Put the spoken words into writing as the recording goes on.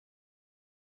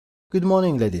Good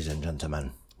morning, ladies and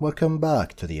gentlemen. Welcome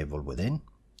back to The Evil Within.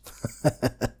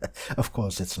 Of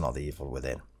course, it's not The Evil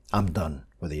Within. I'm done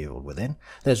with The Evil Within.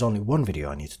 There's only one video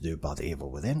I need to do about The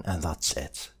Evil Within, and that's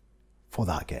it for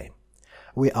that game.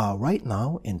 We are right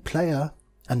now in PlayerUnknown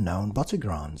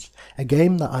Battlegrounds, a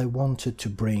game that I wanted to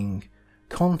bring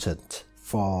content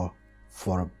for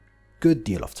a good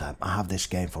deal of time. I have this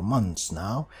game for months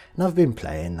now, and I've been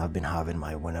playing, I've been having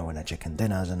my winner chicken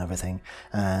dinners and everything,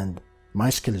 and my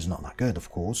skill is not that good,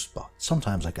 of course, but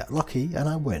sometimes I get lucky and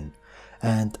I win.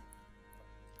 And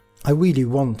I really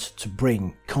want to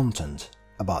bring content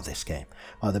about this game.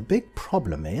 But the big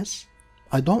problem is,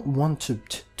 I don't want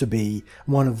to be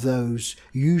one of those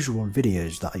usual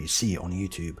videos that you see on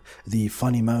YouTube. The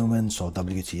funny moments, or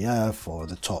WTF, or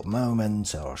the top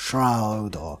moments, or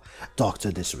Shroud, or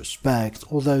Dr. Disrespect,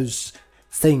 all those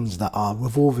things that are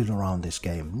revolving around this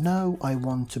game. No, I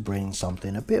want to bring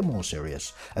something a bit more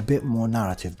serious, a bit more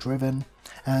narrative driven,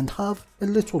 and have a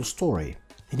little story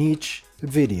in each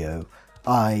video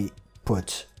I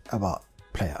put about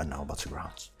PlayerUnknown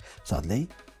Battlegrounds. Sadly,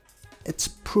 it's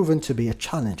proven to be a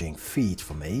challenging feat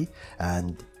for me,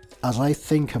 and as I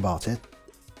think about it,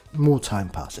 more time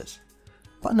passes.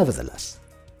 But nevertheless,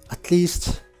 at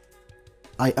least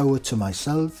I owe it to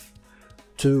myself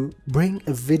to bring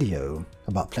a video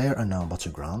about PlayerUnknown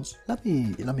Battlegrounds. Let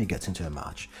me get into a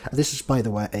match. This is, by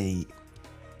the way, a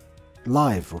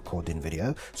live recording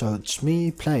video, so it's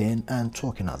me playing and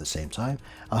talking at the same time.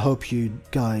 I hope you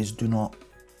guys do not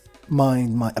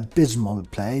mind my abysmal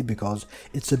play, because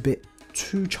it's a bit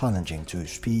too challenging to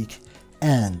speak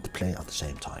and play at the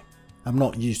same time. I'm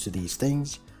not used to these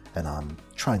things, and I'm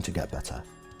trying to get better.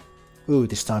 Ooh,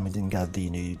 this time I didn't get the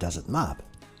new desert map.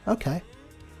 Okay.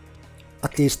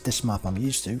 At least this map I'm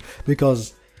used to,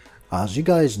 because as you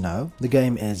guys know, the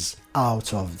game is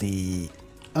out of the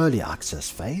early access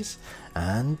phase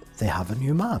and they have a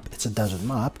new map. It's a desert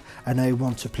map and I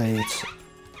want to play it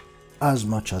as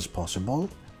much as possible,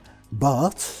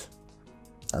 but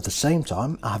at the same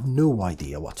time I have no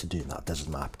idea what to do in that desert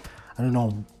map. I don't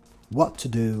know what to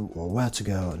do or where to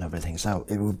go and everything, so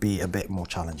it would be a bit more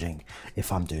challenging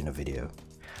if I'm doing a video.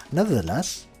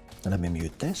 Nevertheless, let me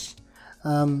mute this.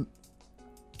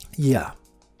 Yeah,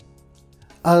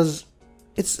 as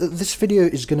this video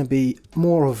is going to be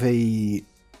more of a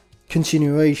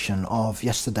continuation of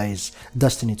yesterday's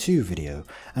Destiny 2 video,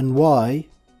 and why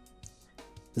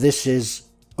this is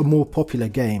a more popular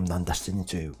game than Destiny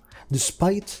 2,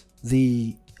 despite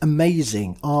the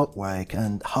amazing artwork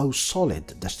and how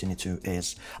solid Destiny 2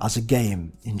 is as a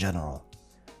game in general.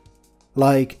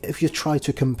 Like, if you try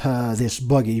to compare this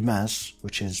buggy mess,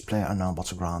 which is PlayerUnknown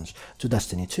Battlegrounds, to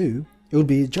Destiny 2, it would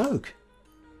be a joke.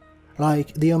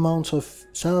 Like, the amount of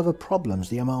server problems,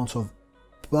 the amount of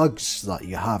bugs that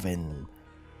you have in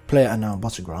PlayerUnknown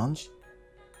Battlegrounds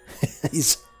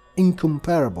is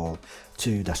incomparable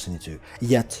to Destiny 2.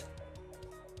 Yet,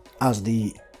 as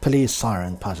the police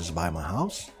siren passes by my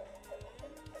house,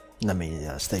 let me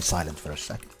stay silent for a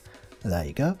second. There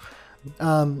you go.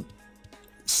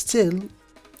 Still,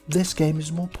 this game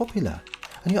is more popular,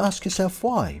 and you ask yourself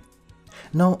why.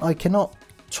 Now, I cannot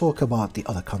talk about the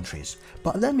other countries,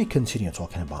 but let me continue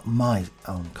talking about my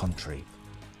own country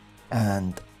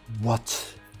and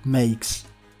what makes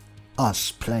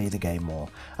us play the game more.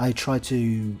 I try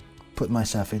to put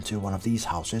myself into one of these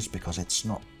houses because it's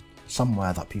not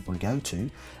somewhere that people go to,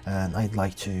 and I'd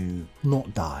like to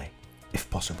not die if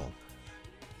possible.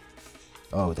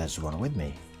 Oh, there's one with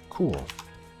me. Cool.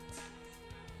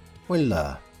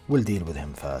 We'll deal with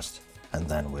him first, and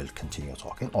then we'll continue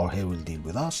talking, or he will deal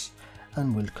with us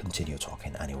and we'll continue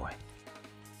talking anyway.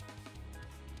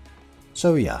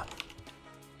 So yeah.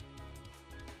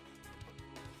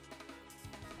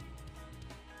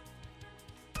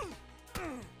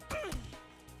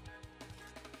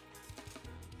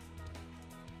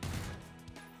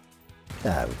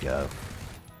 There we go.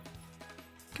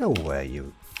 Go away,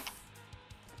 you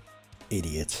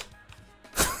idiot.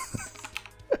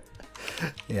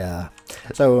 Yeah.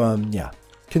 So yeah,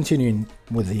 continuing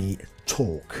with the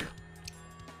talk.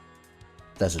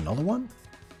 There's another one?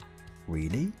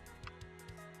 Really?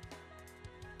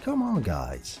 Come on,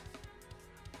 guys.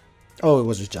 Oh, it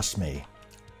was just me.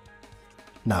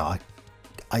 No,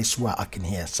 I swear I can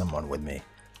hear someone with me.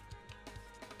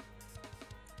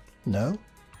 No?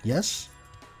 Yes?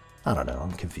 I don't know,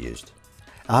 I'm confused.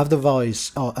 I have the voice,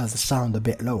 the sound a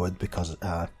bit lowered because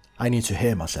I need to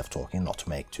hear myself talking, not to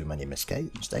make too many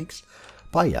mistakes.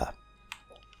 But yeah,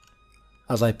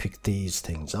 as I pick these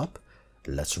things up,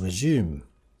 let's resume.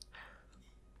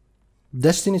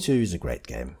 Destiny 2 is a great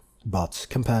game, but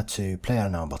compared to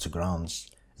PlayerUnknown Battlegrounds,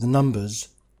 the numbers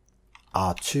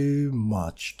are too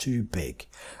much, too big.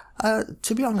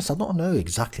 To be honest, I don't know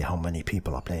exactly how many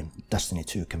people are playing Destiny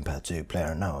 2 compared to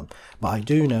PlayerUnknown, but I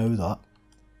do know that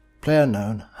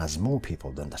PlayerUnknown has more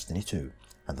people than Destiny 2,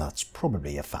 and that's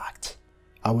probably a fact.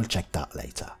 I will check that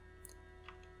later.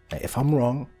 If I'm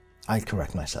wrong, I'll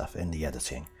correct myself in the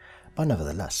editing, but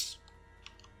nevertheless,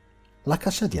 like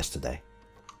I said yesterday,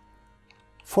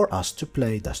 for us to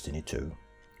play Destiny 2,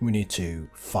 we need to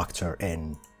factor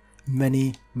in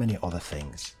many other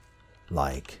things,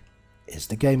 like, is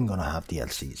the game gonna have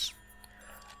DLCs?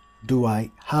 Do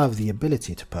I have the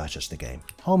ability to purchase the game?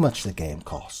 How much the game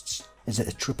costs? Is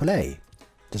it a AAA?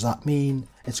 Does that mean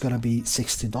it's gonna be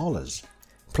 $60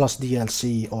 plus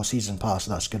DLC or season pass?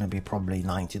 That's gonna be probably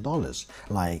 $90,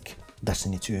 like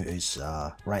Destiny 2 is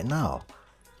right now.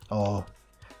 Or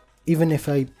even if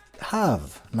I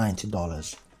have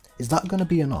 $90, is that gonna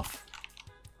be enough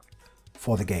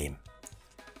for the game,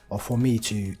 or for me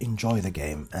to enjoy the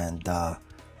game and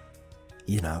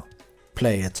you know,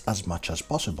 play it as much as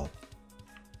possible?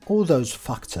 All those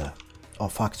factors,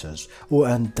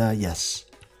 yes,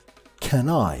 can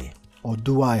I or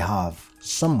do I have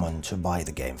someone to buy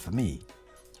the game for me,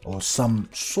 or some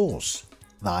source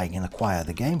that I can acquire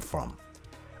the game from?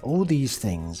 All these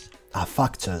things are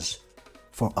factors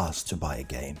for us to buy a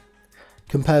game,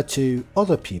 compared to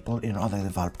other people in other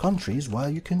developed countries where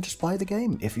you can just buy the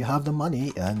game if you have the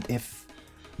money, and if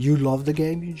you love the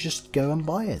game, you just go and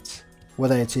buy it,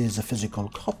 whether it is a physical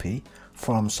copy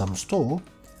from some store,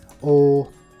 or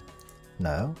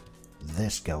no,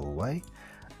 this go away,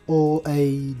 or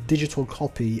a digital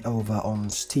copy over on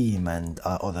Steam and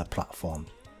other platforms.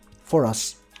 For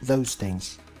us, those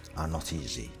things are not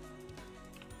easy.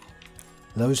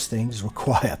 Those things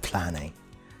require planning.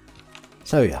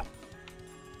 So yeah,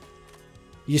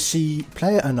 you see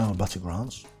PlayerUnknown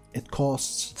Battlegrounds, it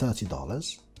costs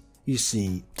 $30. You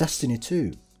see Destiny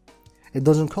 2, it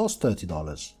doesn't cost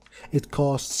 $30, it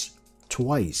costs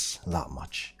twice that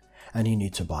much, and you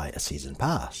need to buy a season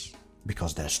pass,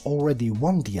 because there's already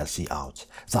one DLC out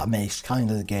that makes kind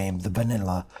of the game, the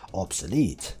vanilla,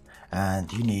 obsolete,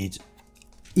 and you need,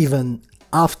 even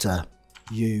after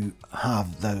you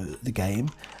have the game,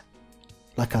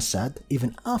 like I said,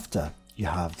 even after you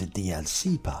have the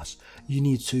DLC pass, you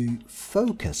need to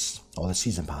focus, or the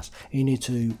season pass, you need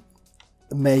to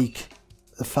make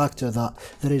the factor that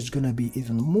there is going to be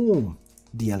even more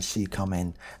DLC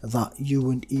coming, that you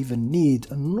wouldn't even need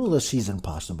another season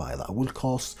pass to buy. That will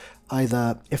cost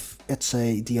either, if it's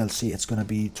a DLC, it's going to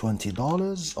be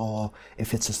 $20, or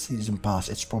if it's a season pass,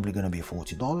 it's probably going to be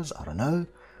 $40, I don't know.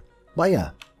 But yeah,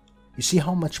 you see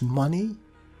how much money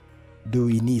do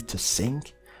we need to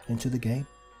sink into the game?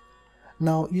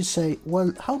 Now you say,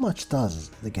 well, how much does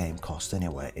the game cost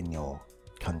anyway in your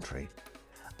country?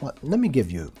 Well, let me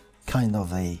give you kind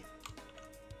of a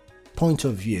point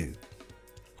of view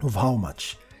of how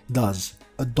much does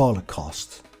a dollar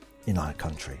cost in our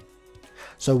country.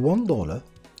 So $1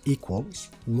 equals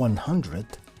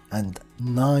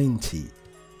 190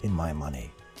 in my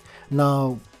money.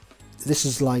 Now this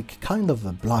is like kind of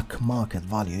a black market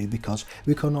value, because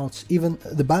we cannot, even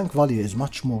the bank value is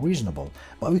much more reasonable,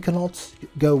 but we cannot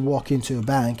go walk into a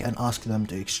bank and ask them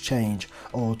to exchange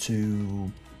or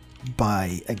to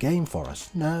buy a game for us.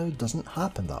 No, it doesn't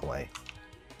happen that way.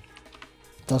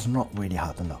 It does not really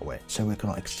happen that way. So we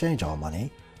cannot exchange our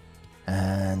money,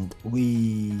 and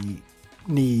we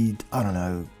need, I don't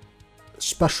know,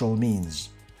 special means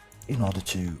in order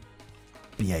to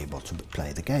be able to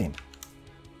play the game.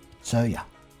 So yeah,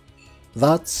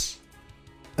 that's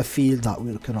a field that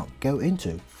we cannot go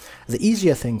into. The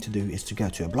easier thing to do is to go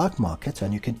to a black market,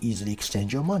 and you can easily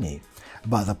exchange your money,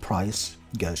 but the price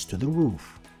goes to the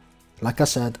roof. Like I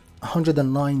said,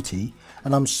 190,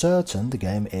 and I'm certain the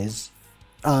game is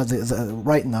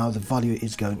right now the value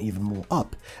is going even more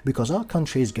up, because our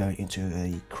country is going into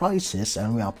a crisis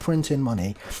and we are printing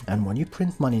money, and when you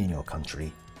print money in your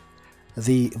country,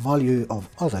 the value of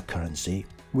other currency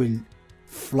will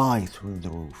fly through the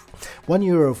roof.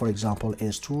 €1, for example,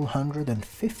 is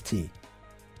 250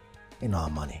 in our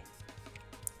money.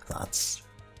 That's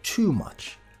too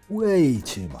much, way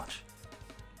too much.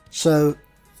 So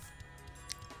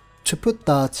to put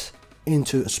that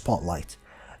into a spotlight,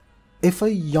 if a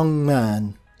young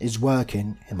man is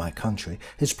working in my country,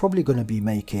 he's probably going to be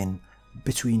making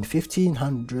between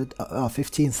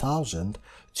 15,000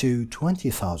 to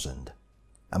 20,000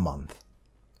 a month.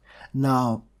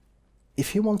 Now,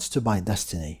 if he wants to buy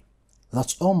Destiny,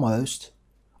 that's almost,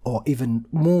 or even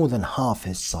more than half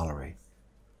his salary.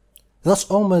 That's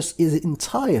almost the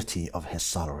entirety of his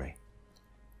salary.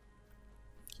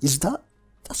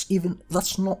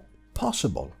 That's not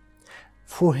possible.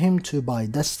 for him to buy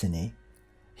Destiny,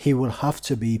 he will have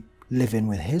to be living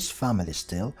with his family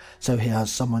still, so he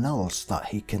has someone else that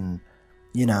he can,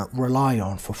 you know, rely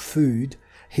on for food.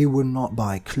 He will not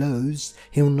buy clothes,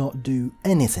 he will not do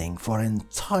anything for an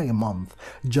entire month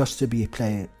just to be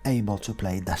able to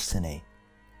play Destiny.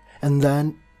 And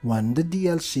then when the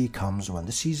DLC comes, when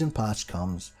the season pass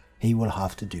comes, he will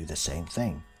have to do the same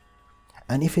thing.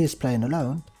 And if he's playing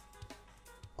alone,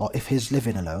 or if he's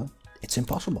living alone, it's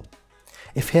impossible.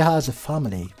 If he has a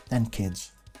family and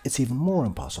kids, it's even more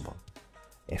impossible.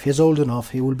 If he's old enough,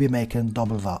 he will be making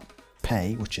double that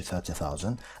pay, which is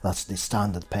 30,000. That's the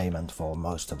standard payment for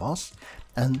most of us,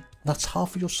 and that's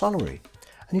half of your salary.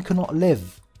 And you cannot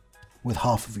live with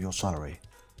half of your salary.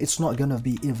 It's not gonna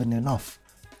be even enough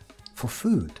for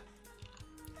food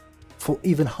for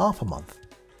even half a month.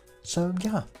 So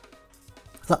yeah,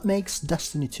 that makes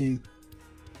Destiny 2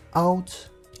 out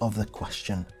of the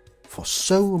question for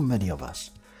so many of us,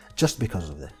 just because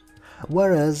of this.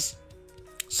 Whereas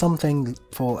something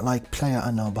for like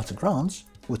PlayerUnknown Battlegrounds,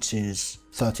 which is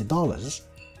 $30,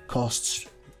 costs,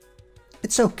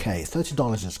 it's okay,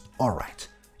 $30 is alright.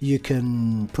 You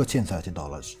can put in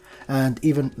 $30, and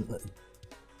even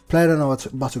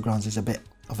PlayerUnknown Battlegrounds is a bit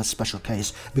of a special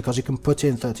case because you can put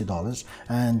in $30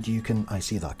 and you can, I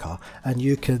see that car, and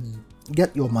you can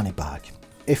get your money back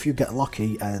if you get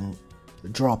lucky and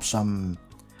drop some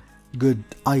good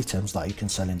items that you can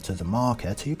sell into the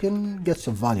market. You can get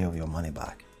the value of your money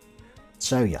back.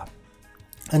 So yeah,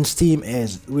 and Steam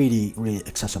is really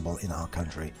accessible in our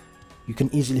country. You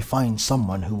can easily find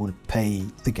someone who will pay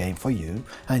the game for you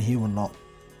and he will not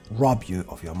rob you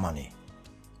of your money.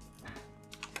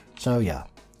 So yeah,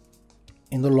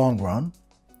 in the long run,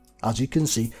 as you can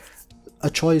see, a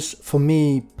choice for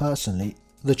me personally,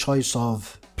 the choice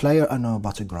of PlayerUnknown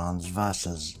Battlegrounds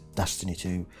versus Destiny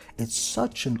 2, it's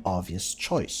such an obvious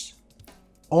choice.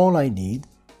 All I need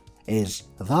is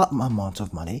that amount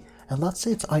of money and that's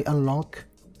it. I unlock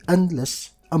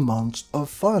endless amounts of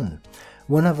fun.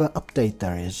 Whenever update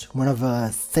there is, whenever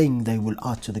thing they will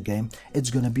add to the game, it's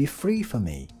gonna be free for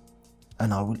me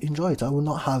and I will enjoy it. I will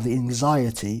not have the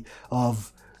anxiety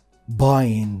of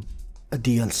buying a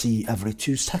DLC every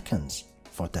 2 seconds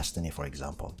for Destiny, for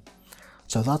example.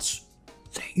 So that's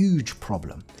a huge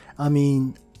problem. I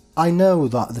mean, I know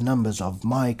that the numbers of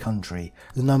my country,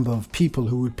 the number of people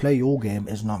who would play your game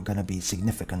is not going to be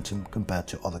significant compared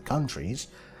to other countries,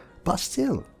 but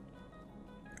still,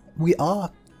 we are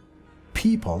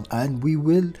people and we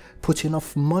will put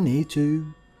enough money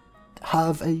to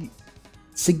have a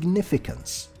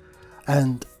significance.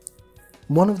 And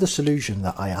one of the solutions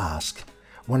that I ask,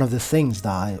 one of the things that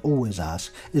I always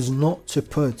ask is not to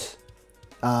put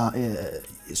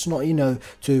it's not, you know,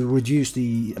 to reduce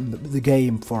the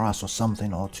game for us or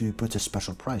something, or to put a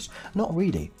special price. Not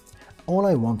really. All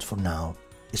I want for now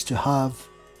is to have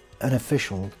an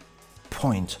official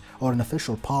point or an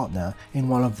official partner in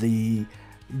one of the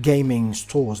gaming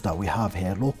stores that we have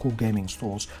here, local gaming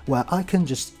stores, where I can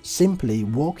just simply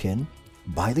walk in,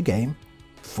 buy the game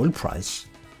full price,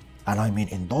 and I mean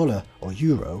in dollar or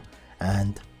euro,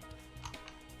 and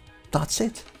that's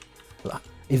it.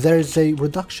 If there is a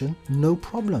reduction, no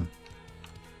problem.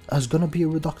 There's gonna be a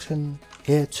reduction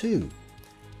here too.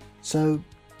 So,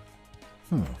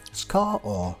 Scar,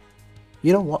 or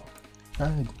you know what?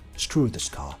 Screw the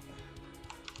Scar.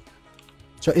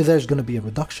 So if there's gonna be a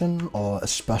reduction or a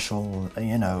special,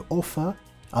 you know, offer,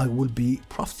 I will be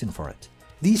profiting for it.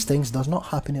 These things does not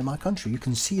happen in my country. You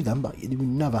can see them, but you will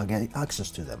never get access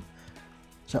to them.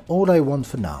 So all I want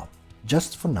for now,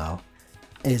 just for now,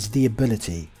 is the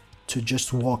ability to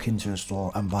just walk into a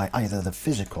store and buy either the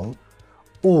physical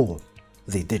or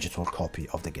the digital copy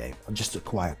of the game, or just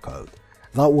acquire code.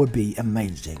 That would be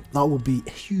amazing. That would be a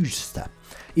huge step.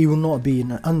 It will not be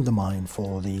an undermine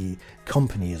for the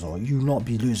companies, or you will not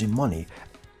be losing money.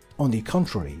 On the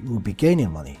contrary, you will be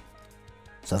gaining money.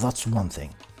 So that's one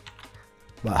thing.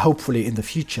 But hopefully in the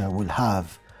future we'll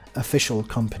have official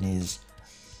companies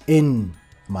in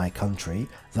my country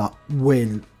that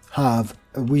will have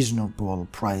a reasonable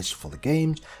price for the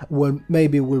games. Well,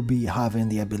 maybe we'll be having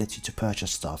the ability to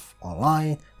purchase stuff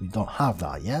online. We don't have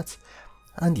that yet.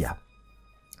 And yeah.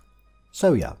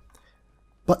 So yeah.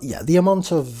 But yeah, the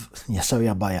amount of... Yeah, so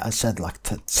yeah, I said like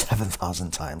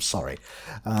 7,000 times, sorry.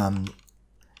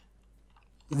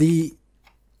 The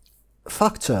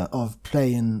factor of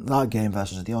playing that game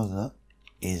versus the other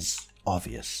is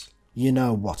obvious. You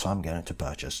know what I'm going to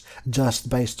purchase, just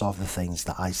based off the things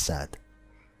that I said.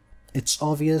 It's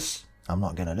obvious, I'm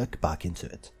not going to look back into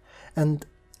it. And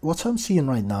what I'm seeing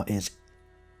right now is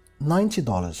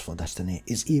 $90 for Destiny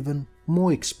is even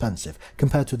more expensive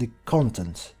compared to the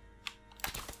content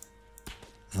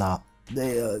that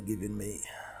they are giving me.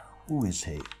 Who is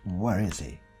he? Where is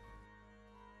he?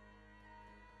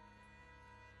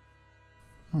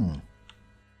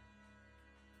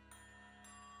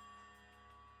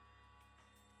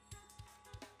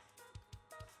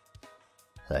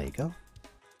 There you go.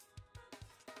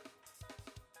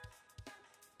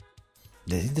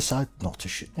 Did he decide not to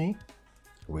shoot me?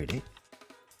 Really?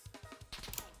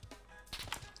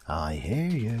 I hear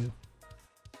you.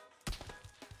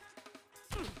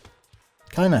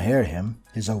 Kinda hear him.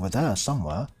 He's over there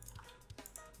somewhere.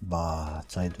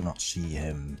 But I do not see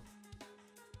him.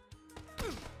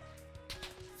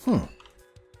 Oh,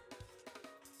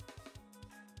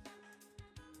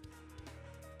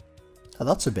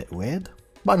 that's a bit weird.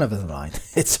 But never mind.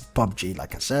 It's PUBG,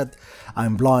 like I said.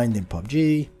 I'm blind in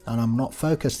PUBG and I'm not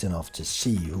focused enough to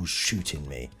see who's shooting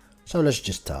me. So let's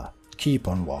just keep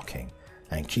on walking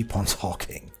and keep on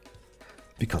talking,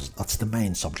 because that's the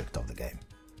main subject of the game.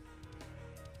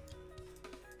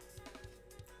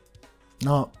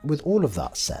 Now, with all of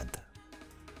that said,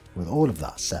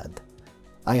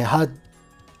 I had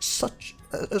such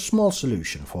a small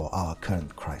solution for our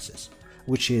current crisis,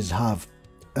 which is have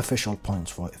official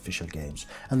points for official games,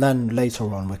 and then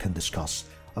later on we can discuss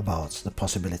about the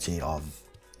possibility of,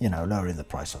 you know, lowering the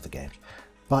price of the games.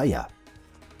 But yeah,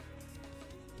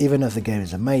 even if the game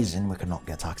is amazing, we cannot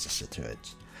get access to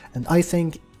it, and I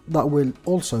think that will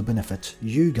also benefit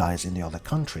you guys in the other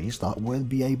countries that will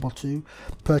be able to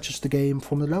purchase the game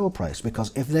from a lower price,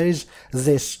 because if there is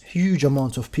this huge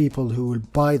amount of people who will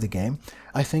buy the game,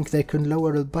 I think they can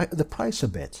lower the price a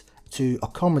bit to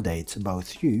accommodate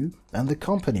both you and the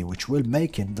company, which will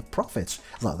make in the profits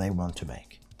that they want to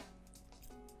make.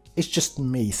 It's just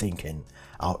me thinking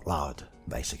out loud,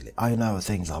 basically. I know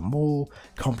things are more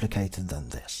complicated than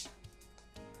this,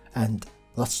 and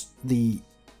that's the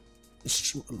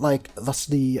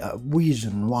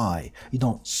reason why you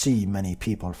don't see many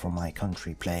people from my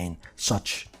country playing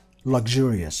such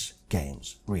luxurious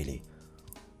games, really.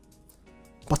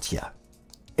 But yeah,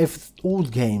 if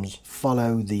old games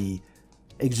follow the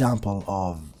example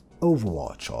of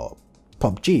Overwatch or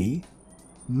PUBG,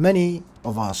 many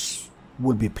of us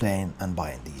will be playing and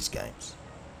buying these games.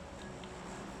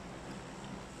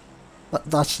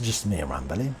 That's just me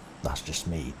rambling, that's just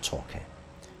me talking.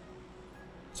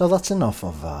 So that's enough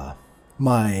of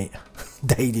my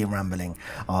daily rambling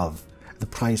of the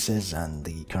prices and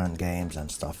the current games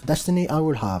and stuff. Destiny, I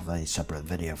will have a separate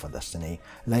video for Destiny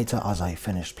later as I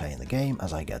finish playing the game,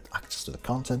 as I get access to the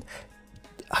content.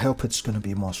 I hope it's going to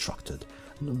be more structured,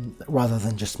 rather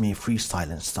than just me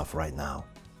freestyling stuff right now.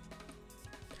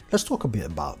 Let's talk a bit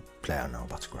about PlayerUnknown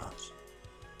Battlegrounds.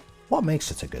 What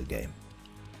makes it a good game?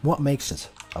 What makes it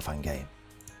a fun game?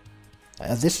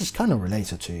 This is kind of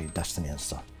related to Destiny and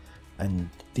stuff, and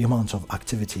the amount of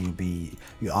activity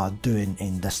you are doing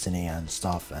in Destiny and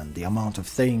stuff, and the amount of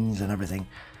things and everything.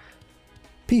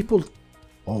 People,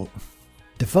 or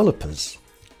developers,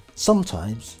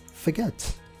 sometimes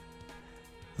forget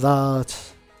that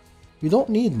you don't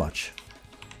need much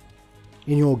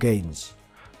in your games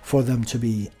for them to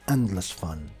be endless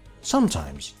fun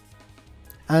sometimes.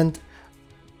 And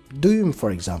Doom,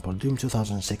 for example, Doom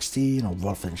 2016 or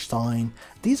Wolfenstein,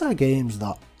 these are games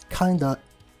that kinda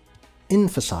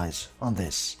emphasize on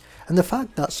this, and the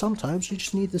fact that sometimes you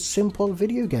just need a simple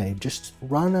video game, just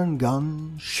run and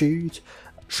gun, shoot,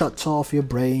 shut off your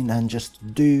brain and just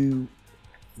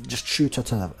shoot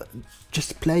at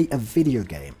just play a video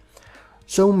game.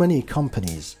 So many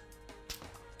companies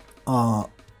are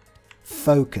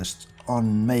focused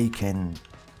on making.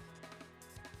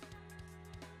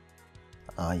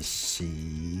 I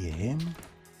see him.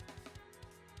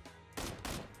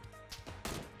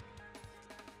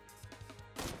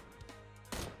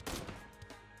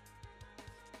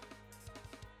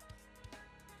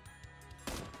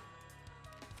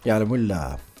 Yeah, then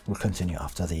we'll continue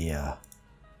after the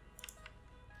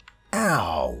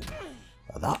Ow!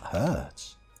 That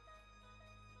hurts.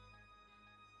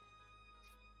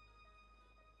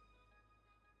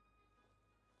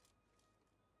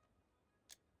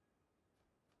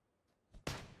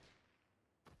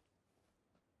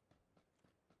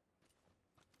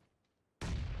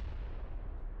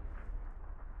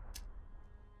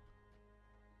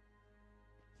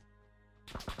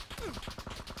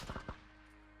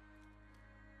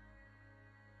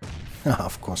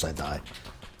 Of course I died.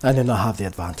 I did not have the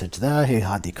advantage there, he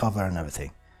had the cover and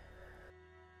everything.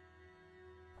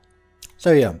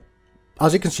 So yeah,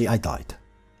 as you can see I died.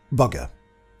 Bugger.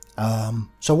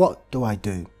 So what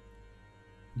do?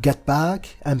 Get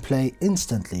back and play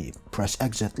instantly. Press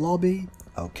exit lobby,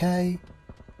 okay,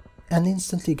 and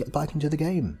instantly get back into the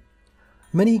game.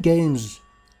 Many games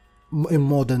in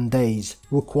modern days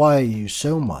require you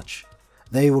so much.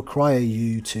 They require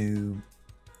you to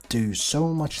do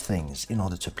so much things in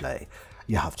order to play.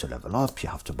 You have to level up, you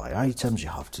have to buy items, you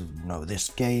have to know this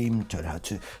game,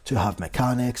 to have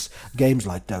mechanics. Games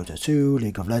like Dota 2,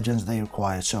 League of Legends, they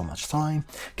require so much time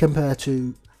compared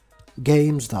to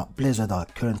games that Blizzard are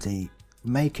currently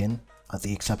making, at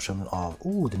the exception of,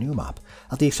 the new map,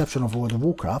 at the exception of World of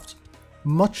Warcraft.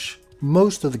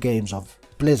 Most of the games of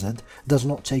Blizzard does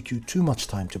not take you too much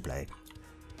time to play.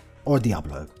 Or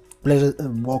Diablo. Blizzard,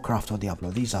 Warcraft or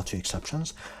Diablo, these are two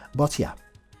exceptions. But yeah,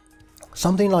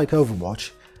 something like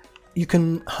Overwatch, you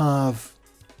can have,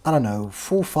 I don't know,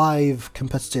 4 or 5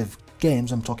 competitive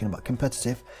games, I'm talking about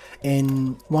competitive,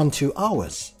 in 1-2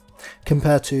 hours,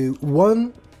 compared to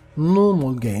 1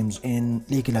 normal games in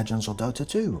League of Legends or Dota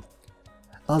 2.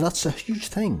 Now that's a huge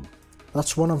thing.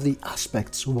 That's one of the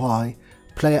aspects why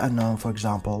PlayerUnknown, for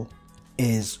example,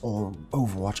 or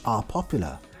Overwatch are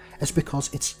popular. It's because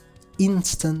it's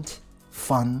instant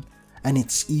fun and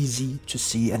it's easy to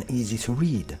see and easy to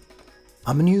read.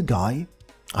 I'm a new guy.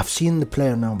 I've seen the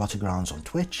PlayerUnknown Battlegrounds on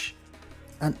Twitch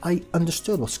and I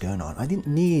understood what's going on. I didn't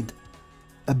need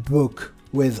a book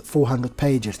with 400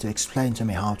 pages to explain to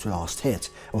me how to last hit,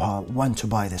 or when to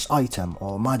buy this item,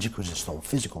 or magic resist or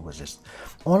physical resist.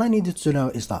 All I needed to know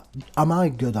is that, am I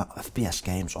good at FPS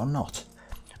games or not?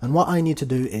 And what I need to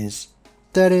do is,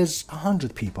 there is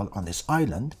 100 people on this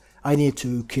island, I need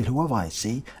to kill whoever I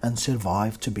see and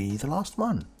survive to be the last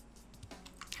one.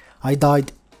 I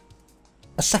died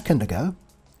a second ago,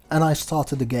 and I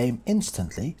started the game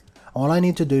instantly. All I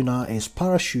need to do now is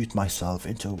parachute myself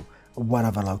into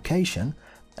whatever location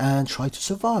and try to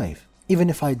survive. Even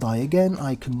if I die again,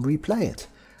 I can replay it.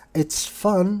 It's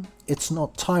fun, it's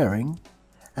not tiring,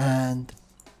 and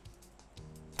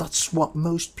that's what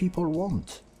most people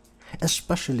want.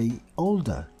 Especially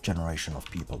older generation of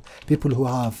people. People who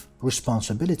have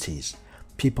responsibilities.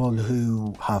 People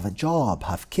who have a job,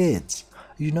 have kids.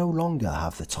 You no longer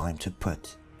have the time to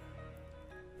put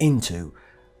into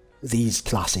these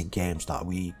classic games that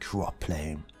we grew up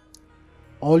playing.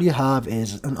 All you have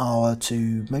is an hour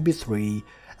to maybe 3,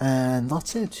 and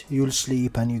that's it. You'll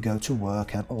sleep and you go to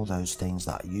work and all those things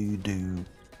that you do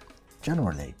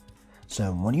generally.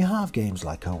 So when you have games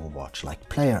like Overwatch, like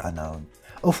PlayerUnknown,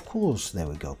 of course they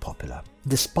will go popular.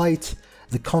 Despite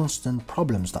the constant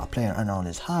problems that PlayerUnknown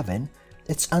is having,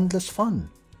 it's endless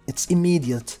fun. It's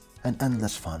immediate and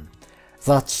endless fun.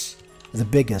 That's the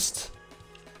biggest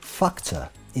factor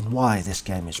in why this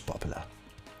game is popular.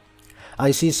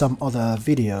 I see some other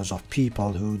videos of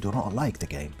people who do not like the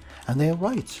game, and they're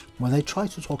right. When they try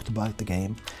to talk about the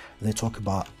game, they talk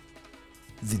about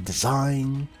the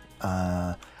design,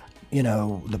 you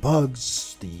know, the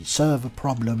bugs, the server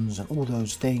problems and all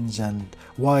those things, and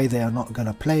why they are not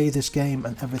gonna play this game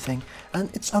and everything, and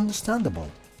it's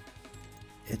understandable.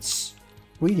 It's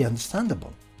really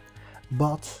understandable.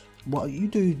 But what you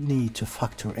do need to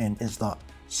factor in is that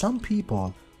some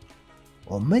people,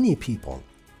 or many people,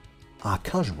 are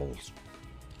casuals,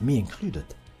 me included,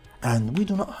 and we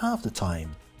do not have the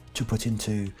time to put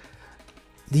into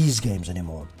these games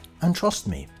anymore. And trust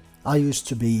me, I used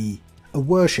to be a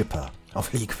worshipper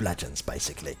of League of Legends,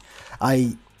 basically.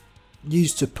 I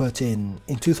used to put in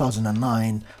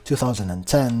 2009,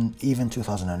 2010, even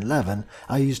 2011,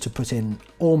 I used to put in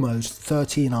almost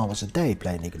 13 hours a day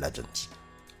playing League of Legends.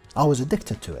 I was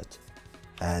addicted to it,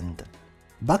 and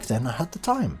back then I had the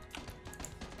time.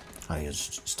 I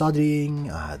was studying,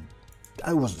 I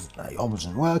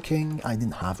wasn't working, I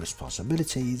didn't have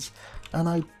responsibilities, and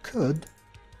I could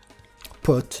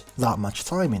put that much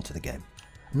time into the game.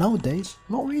 Nowadays,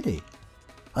 not really.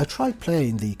 I tried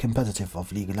playing the competitive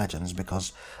of League of Legends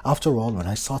because, after all, when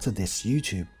I started this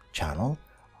YouTube channel,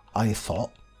 I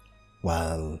thought,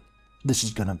 well, this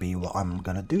is gonna be what I'm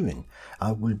gonna do.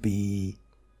 I will be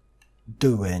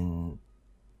doing,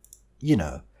 you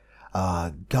know,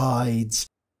 guides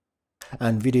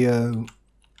and video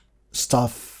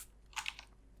stuff.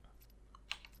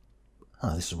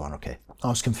 This is one, okay. I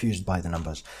was confused by the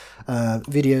numbers.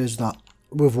 Videos that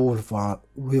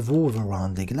revolve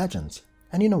around League of Legends.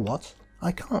 And you know what?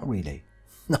 I can't really.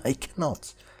 I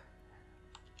cannot.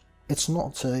 It's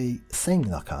not a thing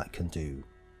that I can do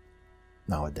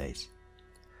nowadays.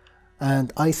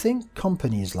 And I think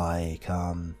companies like,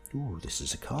 ooh, this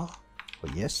is a car?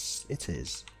 Well, yes, it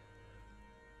is.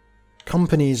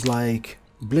 Companies like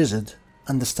Blizzard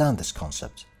understand this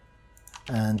concept,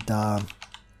 and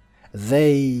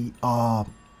they are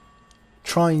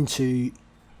trying to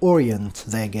orient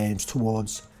their games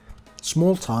towards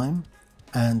small time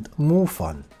and more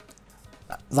fun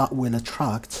that will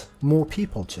attract more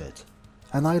people to it.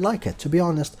 and I like it. To be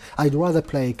honest, I'd rather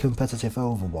play competitive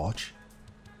Overwatch,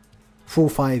 4 or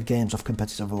 5 games of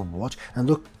competitive Overwatch, and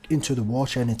look into the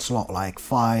watch and it's not like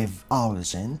 5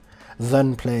 hours in,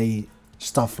 than play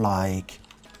stuff like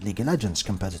League of Legends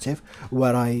competitive,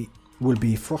 where I will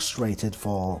be frustrated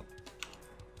for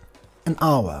an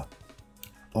hour,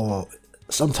 or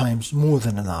sometimes more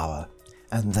than an hour,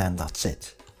 and then that's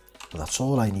it. That's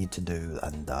all I need to do,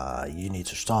 and you need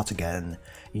to start again,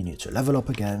 you need to level up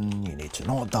again, you need to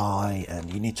not die,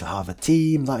 and you need to have a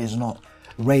team that is not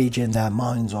raging their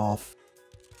minds off,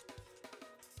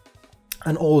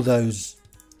 and all those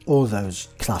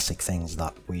classic things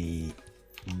that we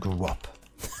grew up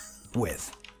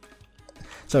with.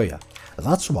 So yeah,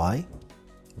 that's why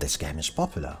this game is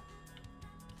popular.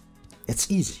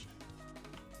 It's easy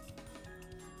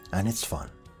and it's fun.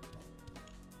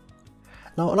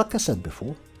 Now, like I said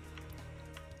before,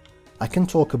 I can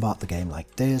talk about the game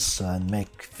like this and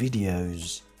make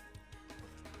videos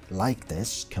like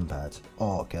this compared,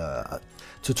 or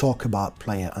to talk about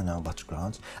PlayerUnknown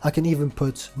Battlegrounds. I can even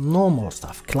put normal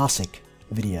stuff, classic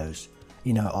videos,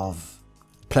 you know, of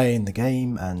playing the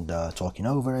game and talking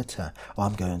over it. Or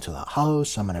I'm going to that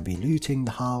house, I'm gonna be looting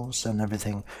the house and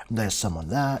everything, there's someone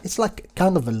there. It's like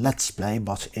kind of a let's play,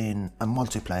 but in a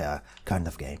multiplayer kind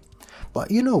of game. But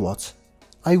you know what?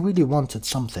 I really wanted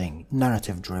something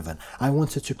narrative driven. I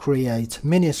wanted to create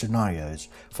mini scenarios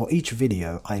for each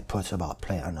video I put about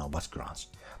PlayerUnknown Battlegrounds.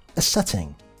 A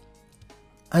setting.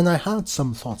 And I had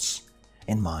some thoughts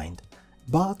in mind,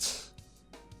 but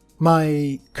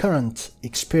my current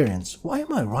experience, why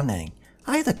am I running?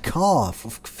 I had a car, for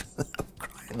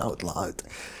crying out loud.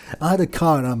 I had a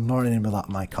car and I'm running without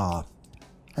my car.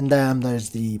 And then there's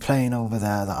the plane over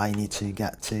there that I need to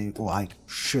get to, or I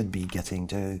should be getting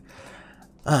to.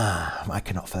 I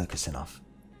cannot focus enough.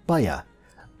 But yeah,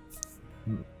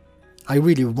 I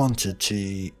really wanted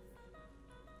to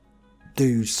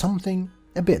do something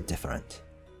a bit different.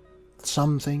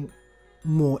 Something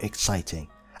more exciting,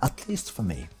 at least for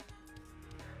me.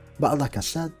 But like I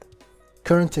said,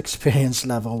 current experience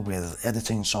level with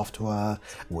editing software,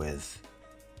 with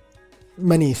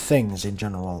many things in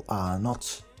general, are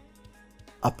not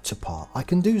up to par. I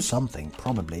can do something,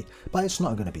 probably, but it's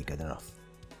not going to be good enough.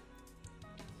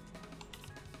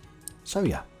 So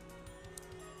yeah,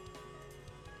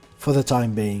 for the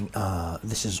time being,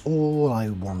 this is all I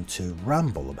want to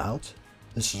ramble about.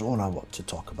 This is all I want to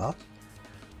talk about.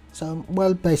 So,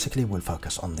 well, basically we'll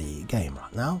focus on the game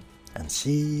right now and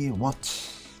see what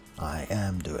I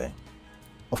am doing.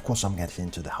 Of course, I'm getting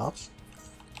into the house.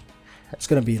 It's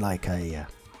gonna be like a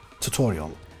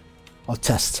tutorial or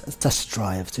test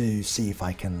drive to see if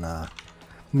I can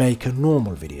make a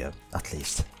normal video, at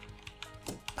least.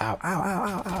 Ow, ow, ow,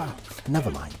 ow, ow. Never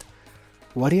mind.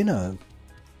 What do you know?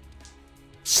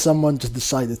 Someone just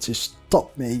decided to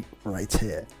stop me right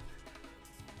here.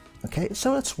 Okay,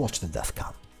 so let's watch the death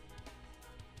cam.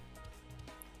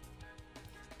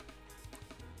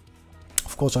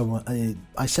 Of course,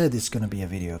 I said it's going to be a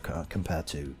video compared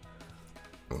to...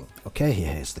 Okay,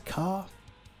 here's the car.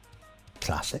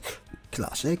 Classic,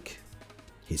 classic.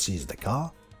 He sees the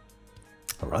car.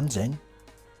 Runs in.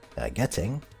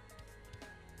 Getting...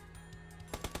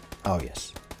 Oh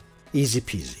yes, easy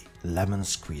peasy, lemon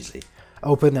squeezy,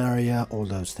 open area, all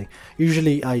those things.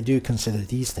 Usually I do consider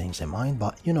these things in mind,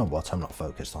 but you know what, I'm not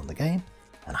focused on the game,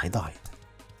 and I died.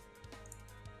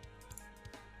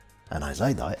 And as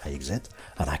I die, I exit,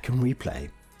 and I can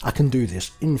replay. I can do this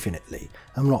infinitely.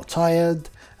 I'm not tired,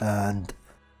 and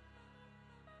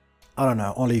I don't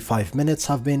know, only 5 minutes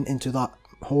have been into that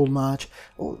whole match,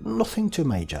 or nothing too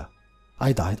major.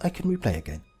 I died, I can replay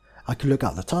again. I can look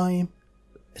at the time.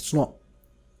 It's not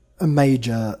a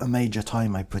major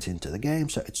time I put into the game,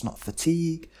 so it's not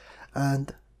fatigue,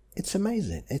 and it's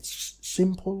amazing. It's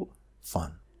simple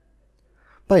fun.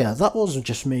 But yeah, that was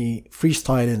just me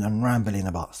freestyling and rambling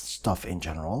about stuff in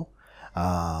general.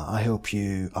 I hope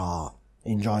you are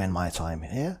enjoying my time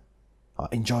here,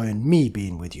 enjoying me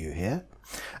being with you here.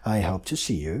 I hope to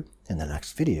see you in the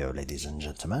next video, ladies and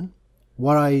gentlemen,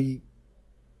 where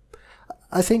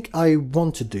I think I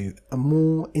want to do a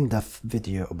more in-depth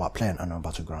video about PlayerUnknown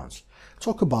Battlegrounds.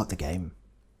 Talk about the game,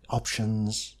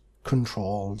 options,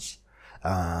 controls,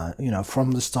 you know,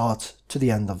 from the start to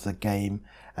the end of the game,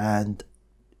 and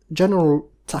general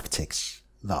tactics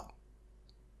that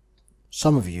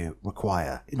some of you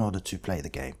require in order to play the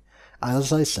game.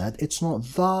 As I said, it's not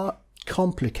that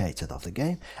complicated of the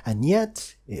game, and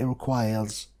yet it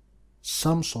requires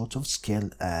some sort of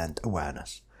skill and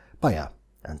awareness. But yeah,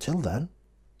 until then,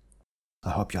 I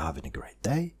hope you're having a great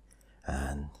day,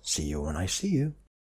 and see you when I see you.